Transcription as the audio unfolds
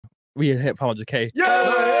We hit 500K.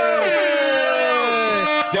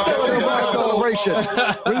 Celebration.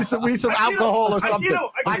 We need some alcohol or something.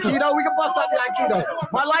 Aikido, we can bust out the Aikido.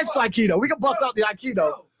 My life's Aikido. We can bust out the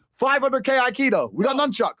Aikido. 500K Aikido. We got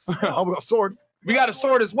nunchucks. Oh, we got a sword. We got a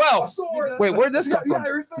sword as well. Sword. Wait, where'd this come from?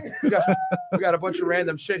 Everything. We got a bunch of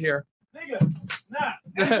random shit here. Nigga, nah,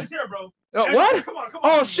 Andrew's here, bro. What? Come on.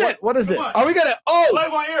 Oh shit! What is it? Are we gonna? Oh,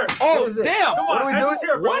 Light my ear. oh damn! What are we doing?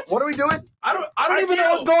 Here, bro. What are we doing? I don't even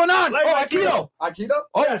know what's going on. Like Oh, Aikido. Aikido. Aikido?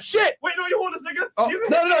 Oh shit! Wait, no, you hold this, nigga. Oh,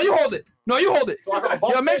 no, you hold it. No, you hold it. So I gotta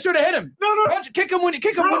bust Yo, make sure to hit him. No. Kick him when you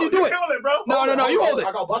do it. Kill it, bro. No, you hold it.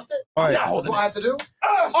 I gotta bust it? All right. Yeah, hold That's it. what I have to do?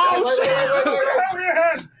 Oh shit! Have your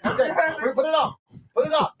hand. Okay, put it up. Put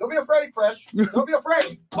it up. Don't be afraid, Fresh. Don't be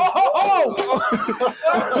afraid. Oh!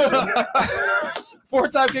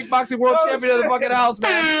 4-time kickboxing world champion of the fucking house,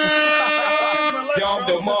 man.